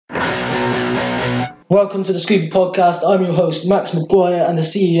Welcome to the Scuba Podcast. I'm your host, Max Maguire, and the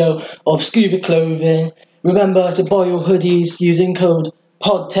CEO of Scuba Clothing. Remember to buy your hoodies using code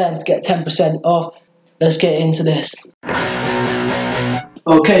POD10 to get 10% off. Let's get into this.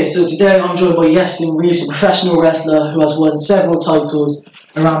 Okay, so today I'm joined by Yasmin Reese, a professional wrestler who has won several titles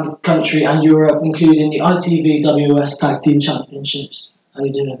around the country and Europe, including the ITV WS Tag Team Championships. How are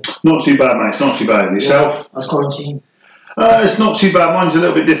you doing? Not too bad, Max. Not too bad. Yourself? How's quarantine? It's not too bad. Mine's a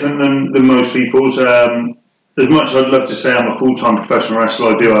little bit different than most people's. As much as I'd love to say I'm a full-time professional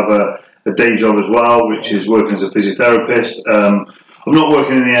wrestler, I do have a day job as well, which is working as a physiotherapist. I'm not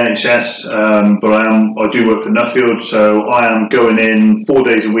working in the NHS, but I do work for Nuffield, so I am going in 4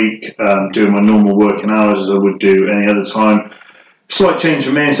 days a week, doing my normal working hours as I would do any other time. Slight change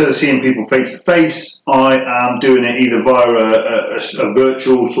for me. Instead of seeing people face to face, I am doing it either via a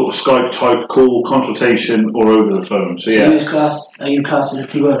virtual sort of Skype type call consultation or over the phone. So yeah. Are you classed as a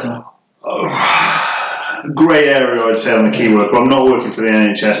key worker? Grey area, I'd say, on the key worker. I'm not working for the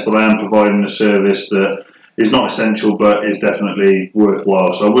NHS, but I am providing a service that is not essential, but is definitely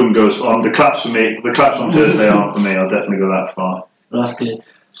worthwhile. So I wouldn't go as far. The claps on Thursday aren't for me. I'll definitely go that far. Well, that's good.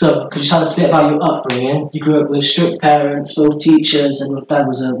 So, could you tell us a bit about your upbringing? You grew up with strict parents, both teachers, and your dad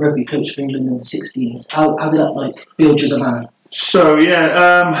was a rugby coach for England in the 60s. How did that build you as a man? So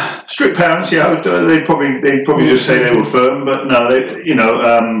yeah, strict parents. Yeah, they probably just say they were firm, but no,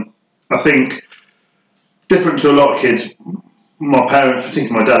 I think different to a lot of kids. My parents,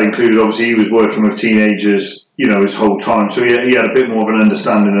 particularly my dad included, obviously he was working with teenagers, his whole time. So he had a bit more of an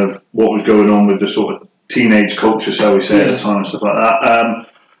understanding of what was going on with the sort of teenage culture, shall we say, at the time and stuff like that.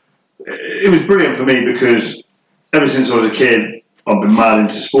 It was brilliant for me because ever since I was a kid, I've been mad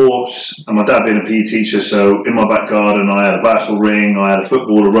into sports, and my dad being a PE teacher, so in my back garden I had a basketball ring, I had a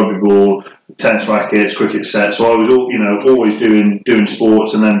football, a rugby ball, tennis rackets, cricket set. So I was always doing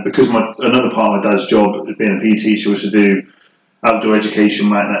sports, and then because another part of my dad's job as being a PE teacher was to do outdoor education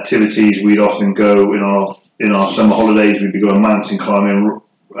mountain activities. We'd often go in our summer holidays. We'd be going mountain climbing,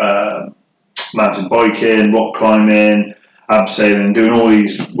 mountain biking, rock climbing, abseiling, doing all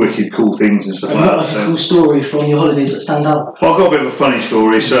these wicked cool things and stuff like that. What's a cool story from your holidays that stand out? Well, I've got a bit of a funny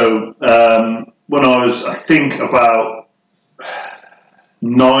story. So when I was, I think, about 8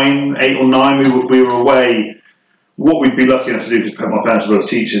 or 9, we were away. What we'd be lucky enough to do, because my parents were both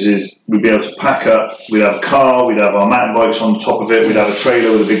teachers, is we'd be able to pack up. We'd have a car, we'd have our mountain bikes on the top of it, we'd have a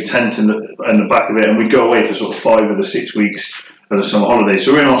trailer with a big tent in the back of it, and we'd go away for sort of 5 of the 6 weeks of the summer holiday.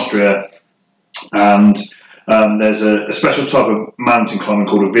 So we're in Austria, and there's a special type of mountain climbing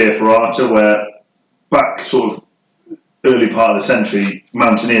called a via ferrata, where back sort of early part of the century,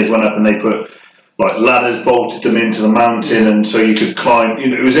 mountaineers went up and they put ladders, bolted them into the mountain, and so you could climb.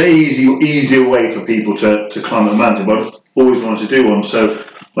 It was an easier way for people to climb the mountain, but I always wanted to do one. So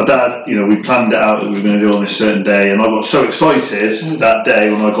my dad, we planned it out that we were going to do it on this certain day, and I got so excited that day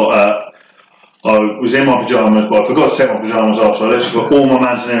when I got up. I was in my pyjamas, but I forgot to take my pyjamas off, so I literally put all my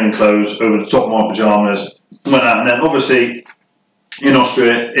mountaineering clothes over the top of my pyjamas, went out, and then obviously in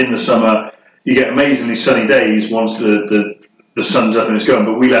Austria in the summer you get amazingly sunny days once the sun's up and it's going,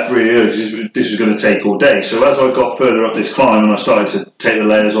 but we left really early because this was going to take all day. So as I got further up this climb and I started to take the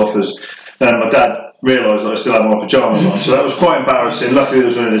layers off, my dad realised that I still had my pyjamas on, so that was quite embarrassing. Luckily there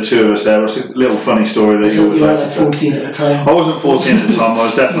was only the two of us there. It was a little funny story that you were 14 at the time. I wasn't 14 at the time. I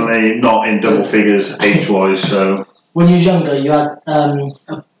was definitely not in double figures age-wise. So when you were younger, you had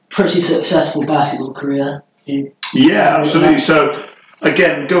a pretty successful basketball career. Yeah, absolutely. So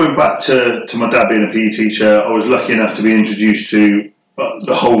again, going back to my dad being a PE teacher, I was lucky enough to be introduced to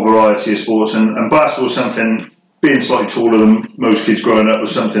the whole variety of sports, and basketball was something, being slightly taller than most kids growing up,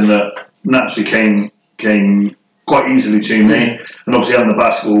 was something that naturally came quite easily to me. And obviously having the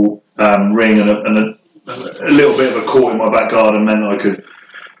basketball ring and a little bit of a court in my back garden meant that I could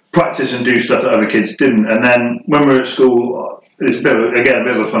practice and do stuff that other kids didn't. And then when we were at school, it's a bit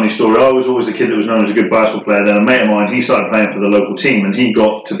of a funny story. I was always the kid that was known as a good basketball player. Then a mate of mine, he started playing for the local team, and he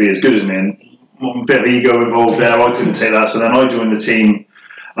got to be as good as me. And a bit of ego involved there. I couldn't take that, so then I joined the team.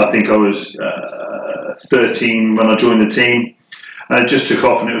 I think I was 13 when I joined the team, and it just took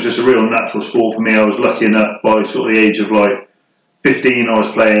off. And it was just a real natural sport for me. I was lucky enough by sort of the age of 15, I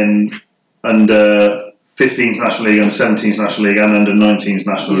was playing under 15s National League, under 17s National League, and under 19s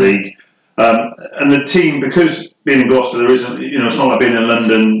National League. And the team, because being in Gloucester, there isn't, it's not like being in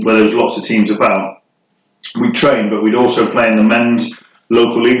London where there was lots of teams about. We trained, but we'd also play in the men's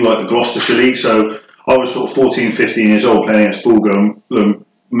local league, like the Gloucestershire League. So I was sort of 14, 15 years old playing against full-grown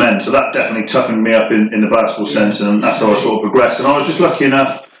men. So that definitely toughened me up in the basketball sense, and that's how I sort of progressed. And I was just lucky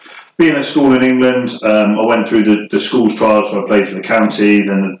enough, being at school in England, I went through the schools trials, so I played for the county,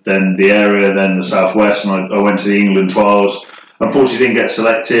 then the area, then the southwest, and I went to the England trials. Unfortunately, didn't get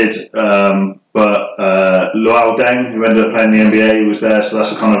selected, but Luol Deng, who ended up playing the NBA, was there, so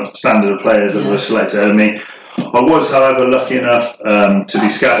that's the kind of standard of players that were selected ahead of me. I was, however, lucky enough to be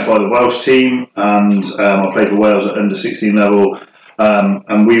scouted by the Welsh team, and I played for Wales at under 16 level.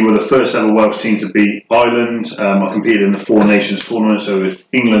 And we were the first ever Welsh team to beat Ireland. I competed in the Four Nations tournament, so with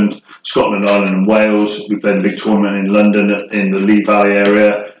England, Scotland, Ireland and Wales. We played a big tournament in London in the Lee Valley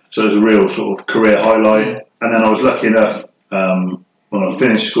area, so it was a real sort of career highlight. And then I was lucky enough, when I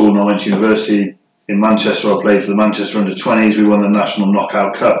finished school and I went to university in Manchester, I played for the Manchester under-20s. We won the National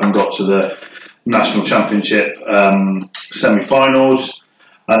Knockout Cup and got to the National Championship semi-finals.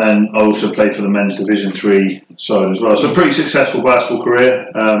 And then I also played for the men's Division 3 side as well. So a pretty successful basketball career.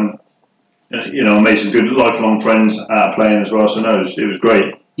 I made some good lifelong friends out of playing as well. So no, it was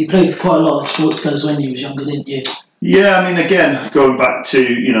great. You played for quite a lot of sports clubs when you was younger, didn't you? Yeah, I mean, again, going back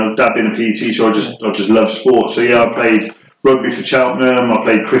to, Dad being a PE teacher, I just love sport. So yeah, I played rugby for Cheltenham, I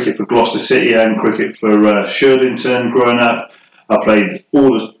played cricket for Gloucester City and cricket for Shirlington growing up. I played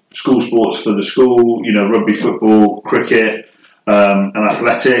all the school sports for the school, rugby, football, cricket, and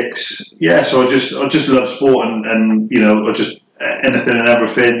athletics. Yeah, so I just love sport and I just anything and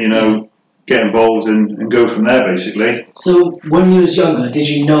everything, get involved and go from there basically. So when you was younger, did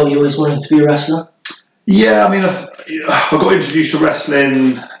you know you always wanted to be a wrestler? Yeah, I mean, I got introduced to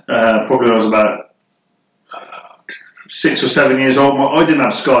wrestling probably when I was about 6 or 7 years old. I didn't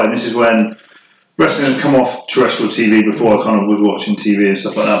have Sky, and this is when wrestling had come off terrestrial TV before I kind of was watching TV and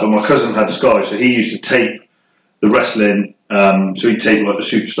stuff like that. But my cousin had Sky, so he used to tape the wrestling. So he'd tape like the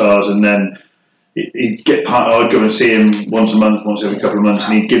superstars, and then he'd I'd go and see him once a month, once every couple of months,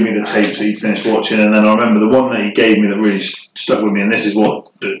 and he'd give me the tapes that he'd finished watching. And then I remember the one that he gave me that really stuck with me, and this is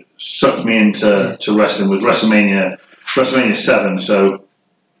what sucked me into wrestling, was WrestleMania 7. So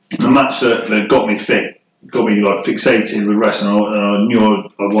the match that got me like fixated with wrestling, and I knew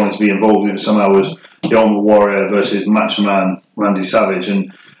I wanted to be involved in it somehow, was the Ultimate Warrior versus Macho Man Randy Savage,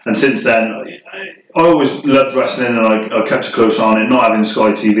 and since then I always loved wrestling, and I kept a close eye on it. Not having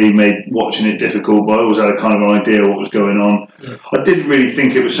Sky TV made watching it difficult, but I always had a kind of an idea of what was going on. Yeah. I didn't really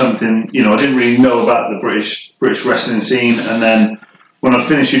think it was something, I didn't really know about the British wrestling scene, and then when I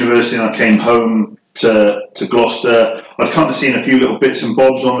finished university and I came home to Gloucester, I'd kind of seen a few little bits and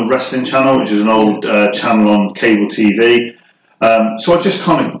bobs on the Wrestling Channel, which is an old channel on cable TV. So I just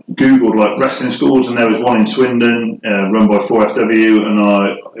kind of Googled like wrestling schools, and there was one in Swindon run by 4FW, and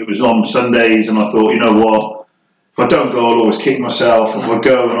it was on Sundays, and I thought, you know what, if I don't go, I'll always kick myself. If I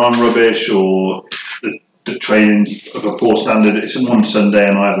go and I'm rubbish, or the training's of a poor standard, it's one Sunday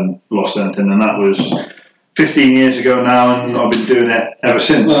and I haven't lost anything, and that was 15 years ago now, and I've been doing it ever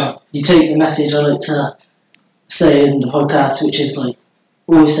since. Well, you take the message I like to say in the podcast, which is like,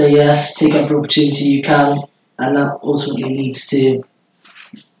 always say yes, take every opportunity you can, and that ultimately leads to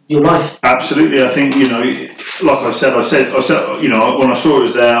your life. Absolutely. I think, like I said, when I saw it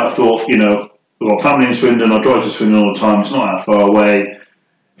was there, I thought, I've got family in Swindon, I drive to Swindon all the time, it's not that far away.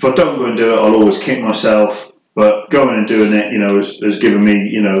 If I don't go and do it, I'll always kick myself, but going and doing it, has given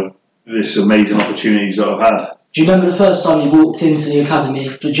me, this amazing opportunities that I've had. Do you remember the first time you walked into the academy?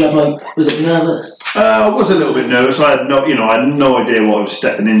 Did you have was it nervous? I was a little bit nervous. I had no idea what I was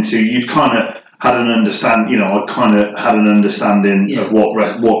stepping into. You'd kind of had an understanding, I kind of had an understanding of what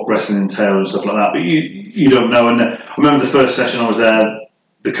wrestling entailed and stuff like that. But you don't know. And I remember the first session I was there,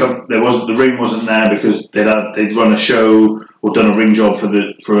 the ring wasn't there because they'd run a show or done a ring job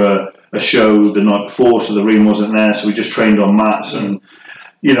for a show the night before, so the ring wasn't there. So we just trained on mats, and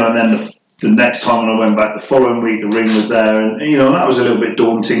and then the next time when I went back the following week, the ring was there, and that was a little bit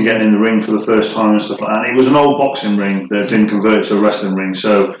daunting, getting in the ring for the first time and stuff like that. And it was an old boxing ring that had been converted to a wrestling ring.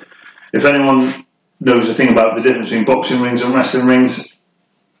 So if anyone knows a thing about the difference between boxing rings and wrestling rings,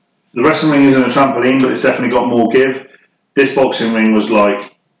 the wrestling ring isn't a trampoline, but it's definitely got more give. This boxing ring was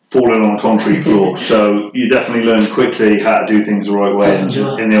like falling on a concrete floor, so you definitely learn quickly how to do things the right way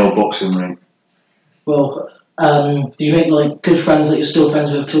in the old boxing ring. Well, did you make good friends that you're still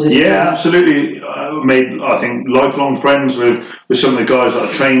friends with till this day? Yeah, absolutely. I made, I think, lifelong friends with some of the guys that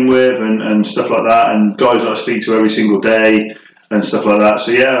I train with and stuff like that, and guys that I speak to every single day and stuff like that.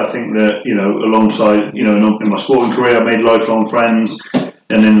 So yeah, I think that alongside in my sporting career, I made lifelong friends,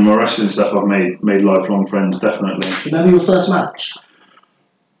 and in my wrestling stuff, I've made lifelong friends, definitely. Do you remember your first match?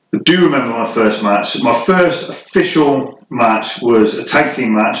 I do remember my first match. My first official match was a tag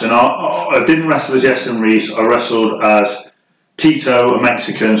team match, and I didn't wrestle as Yes and Reese. I wrestled as Tito, a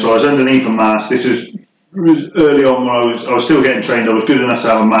Mexican. So I was underneath a mask. This was was early on when I was still getting trained. I was good enough to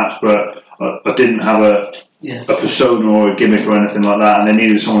have a match, but I didn't have a persona or a gimmick or anything like that, and they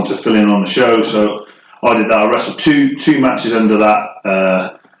needed someone to fill in on the show. So I did that. I wrestled two matches under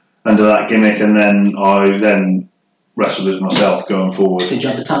that gimmick, and then I wrestled as myself going forward. Did you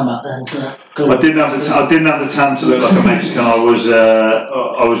have the time back then to go? I didn't have the tan to look like a Mexican. I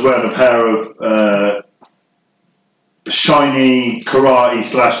was wearing a pair of shiny karate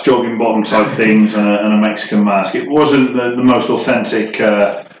 / jogging bottom type things and a Mexican mask. It wasn't the most authentic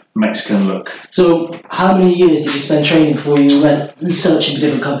Mexican look. So how many years did you spend training before you went searching for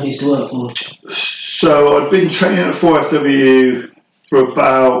different companies to work for? So I'd been training at 4FW for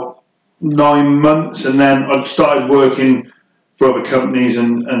about 9 months, and then I'd started working for other companies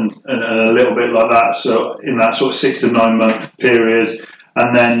and a little bit like that. So in that sort of 6 to 9 month period,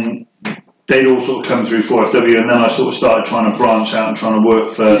 and then they'd all sort of come through 4FW, and then I sort of started trying to branch out and trying to work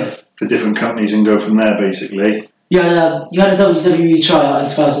for different companies and go from there, basically. You had a WWE tryout in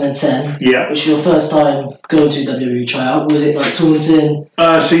 2010. Yeah. Which was your first time going to WWE tryout. Was it like Taunton?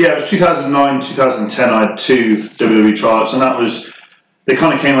 It was 2009, 2010. I had 2 WWE tryouts, and they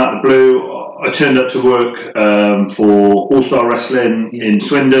kind of came out of the blue. I turned up to work for All Star Wrestling in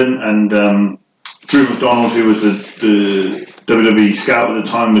Swindon, and Drew McDonald, who was the WWE scout at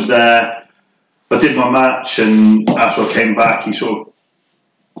the time, was there. I did my match, and after I came back, he sort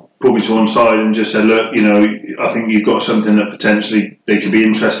of pulled me to one side and just said, "Look, I think you've got something that potentially they could be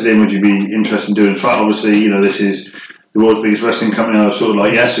interested in. Would you be interested in doing a trial?" Obviously, this is the world's biggest wrestling company. I was sort of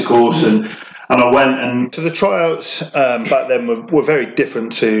like, yes, of course. And I went, and so the tryouts back then were very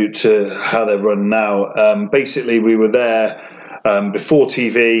different to how they're run now. Basically, we were there before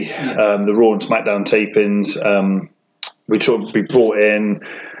TV, the Raw and SmackDown tapings. We'd sort of be brought in,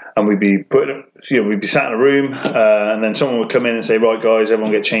 and we'd be we'd be sat in a room, and then someone would come in and say, "Right, guys,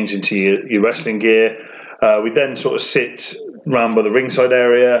 everyone get changed into your wrestling gear." We'd then sort of sit round by the ringside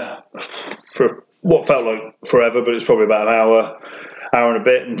area for what felt like forever, but it's probably about an hour and a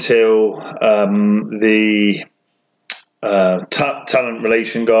bit, until the talent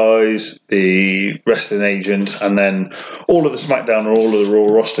relation guys, the wrestling agents, and then all of the SmackDown or all of the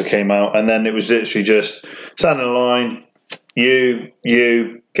Raw roster came out, and then it was literally just stand in a line, you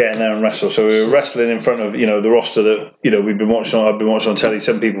get in there and wrestle. So we were wrestling in front of the roster that I've been watching on telly,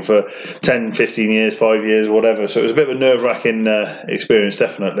 some people for 10, 15 years, 5 years, whatever. So it was a bit of a nerve-wracking experience,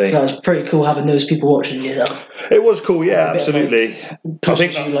 definitely. So it was pretty cool having those people watching you, though. It was cool, yeah, absolutely. I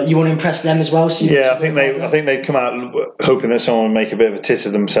think you want to impress them as well. So I think they'd come out hoping that someone would make a bit of a tit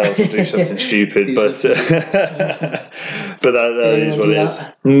of themselves and do something stupid, but that is what it is.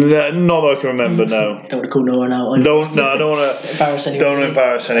 Not that I can remember. No. Don't want to call no one out. I don't want to embarrass anyone. Don't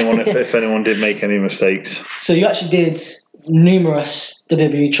embarrass anyone if anyone did make any mistakes. So you actually did numerous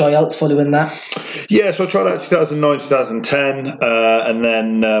WWE tryouts following that? Yeah, so I tried out 2009, 2010, and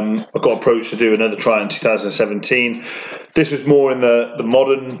then I got approached to do another tryout in 2017. This was more in the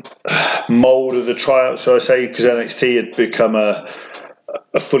modern mould of the tryout, so I say, because NXT had become a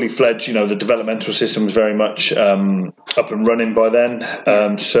fully fledged, the developmental system was very much up and running by then.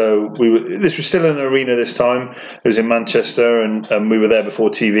 So this was still an arena this time. It was in Manchester, and we were there before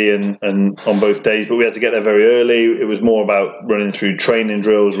TV and on both days, but we had to get there very early. It was more about running through training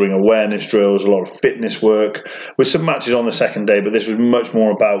drills, ring awareness drills, a lot of fitness work, with some matches on the second day, but this was much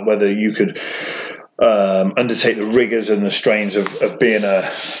more about whether you could undertake the rigours and the strains of being an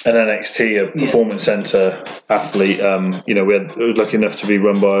NXT, a performance centre athlete. I was lucky enough to be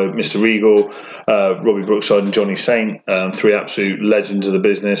run by Mr. Regal, Robbie Brookside and Johnny Saint, 3 absolute legends of the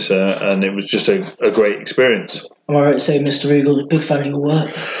business, and it was just a great experience. Am I right to say Mr. Regal is a big fan of your work?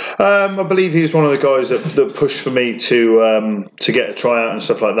 I believe he was one of the guys that pushed for me to get a tryout and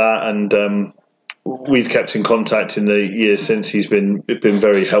stuff like that, and we've kept in contact in the years since. He's been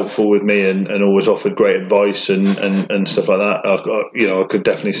very helpful with me and always offered great advice and stuff like that. I could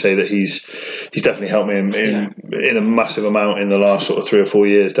definitely say that he's definitely helped me in a massive amount in the last sort of 3 or 4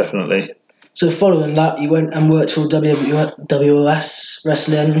 years, definitely. So following that, you went and worked for WOS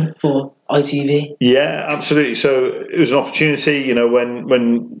Wrestling for ITV? Yeah, absolutely. So it was an opportunity, when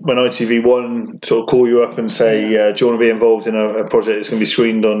ITV1 sort of call you up and say, do you want to be involved in a project that's going to be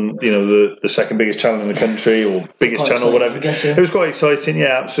screened on, the second biggest channel in the country, or biggest channel, whatever. It was quite exciting,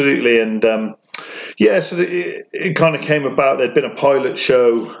 yeah, absolutely. And so it kind of came about. There'd been a pilot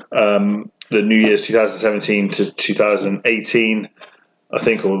show, the New Year's 2017 to 2018, I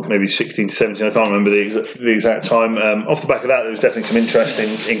think, or maybe 16 to 17, I can't remember the exact time. Off the back of that, there was definitely some interest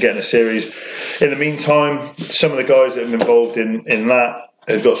in getting a series. In the meantime, some of the guys that have been involved in that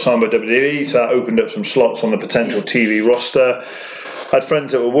had got signed by WWE, so that opened up some slots on the potential TV roster. I had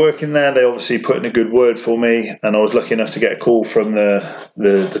friends that were working there. They obviously put in a good word for me, and I was lucky enough to get a call from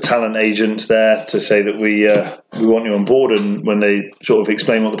the talent agents there to say that we want you on board. And when they sort of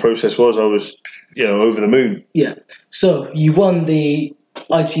explained what the process was, I was, over the moon. Yeah. So you won the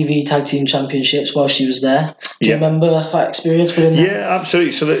ITV Tag Team Championships while she was there. Do you remember that experience? Yeah,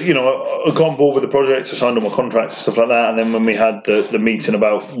 absolutely. So that I got on board with the project, I signed all my contracts and stuff like that. And then when we had the meeting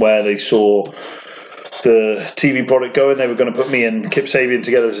about where they saw the TV product going, they were going to put me and Kip Sabian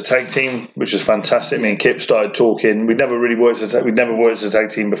together as a tag team, which was fantastic. Me and Kip started talking. We'd never worked as a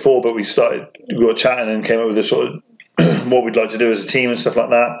tag team before, but we got chatting and came up with a sort of what we'd like to do as a team and stuff like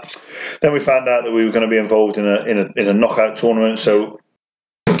that. Then we found out that we were going to be involved in a knockout tournament.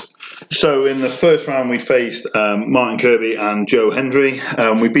 So in the first round, we faced Martin Kirby and Joe Hendry.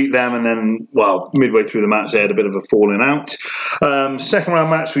 We beat them, and then, midway through the match, they had a bit of a falling out. Second round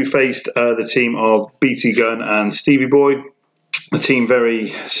match, we faced the team of BT Gunn and Stevie Boy, a team very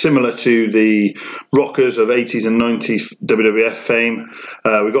similar to the Rockers of 80s and 90s WWF fame.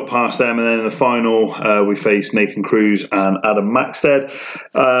 We got past them, and then in the final, we faced Nathan Cruz and Adam Maxted.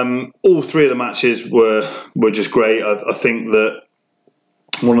 All three of the matches were just great. I think that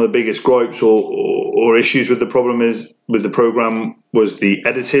one of the biggest gripes or issues with the program was the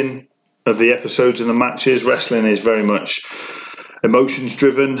editing of the episodes and the matches. Wrestling is very much emotions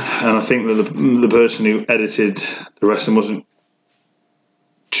driven, and I think that the person who edited the wrestling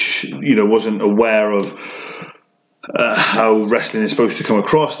wasn't aware of how wrestling is supposed to come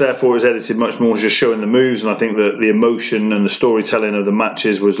across. Therefore, it was edited much more just showing the moves, and I think that the emotion and the storytelling of the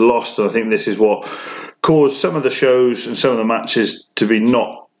matches was lost. And I think this is what caused some of the shows and some of the matches to be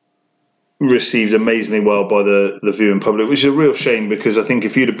not received amazingly well by the viewing public, which is a real shame, because I think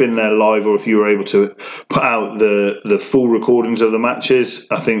if you'd have been there live, or if you were able to put out the full recordings of the matches,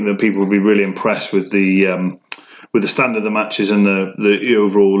 I think that people would be really impressed with the standard of the matches and the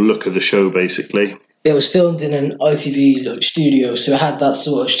overall look of the show, basically. It was filmed in an ITV studio, so it had that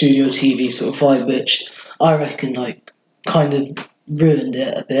sort of studio TV sort of vibe, which I reckon kind of ruined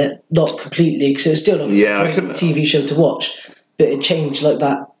it a bit. Not completely, because it was still a great TV show to watch, but it changed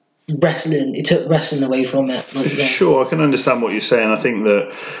that wrestling. It took wrestling away from it. Sure, I can understand what you're saying. I think that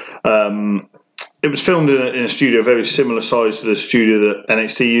it was filmed in a studio very similar size to the studio that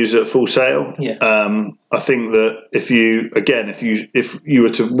NXT used at Full Sail. Yeah. I think that if you were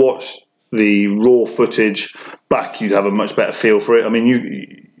to watch the raw footage back, you'd have a much better feel for it. I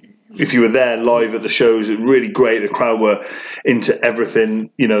mean, if you were there live at the shows, it was really great. The crowd were into everything.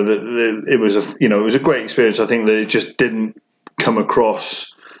 It was a great experience. I think that it just didn't come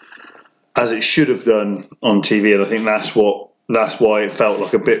across as it should have done on TV, and I think that's why it felt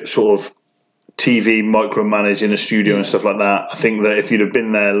like a bit sort of TV micromanaged in a studio and stuff like that. I think that if you'd have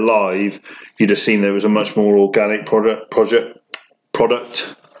been there live, you'd have seen there was a much more organic product.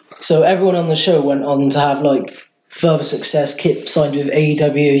 So everyone on the show went on to have further success. Kip signed with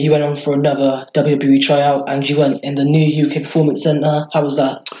AEW. He went on for another WWE tryout, and you went in the new UK Performance Centre. How was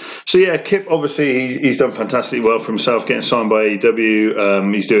that? So yeah, Kip obviously he's done fantastically well for himself, getting signed by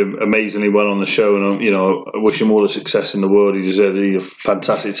AEW. He's doing amazingly well on the show, and I wish him all the success in the world. He deserves it. He's a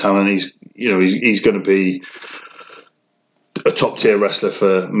fantastic talent. He's going to be a top tier wrestler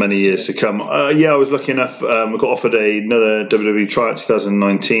for many years to come. I was lucky enough. We got offered another WWE tryout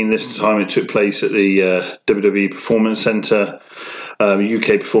 2019. This time it took place at the WWE Performance Centre,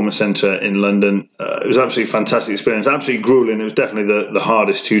 UK Performance Centre in London. It was absolutely fantastic experience. Absolutely grueling. It was definitely the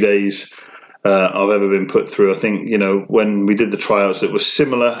hardest 2 days I've ever been put through. I think when we did the tryouts, it was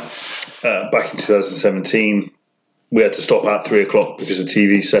similar back in 2017. We had to stop at 3:00 because the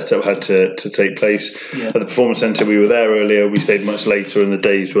TV setup had to take place. Yeah. At the Performance Centre, we were there earlier. We stayed much later, and the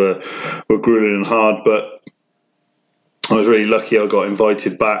days were grueling and hard. But I was really lucky. I got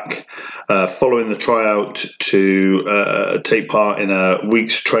invited back following the tryout to take part in a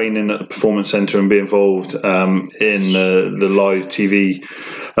week's training at the Performance Centre and be involved in the live TV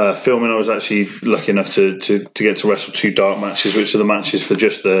filming. I was actually lucky enough to get to wrestle 2 dark matches, which are the matches for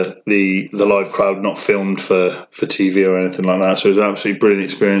just the live crowd, not filmed for TV or anything like that. So it was an absolutely brilliant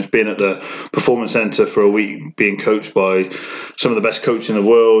experience being at the Performance Centre for a week, being coached by some of the best coaches in the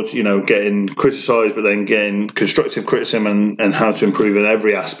world, getting criticised but then getting constructive criticism and how to improve in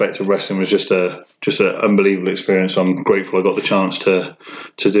every aspect of wrestling was just an unbelievable experience. I'm grateful I got the chance to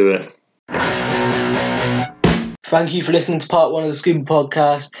do it. Thank you for listening to part 1 of the Scuba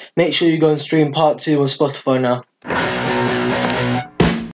Podcast. Make sure you go and stream part 2 on Spotify now.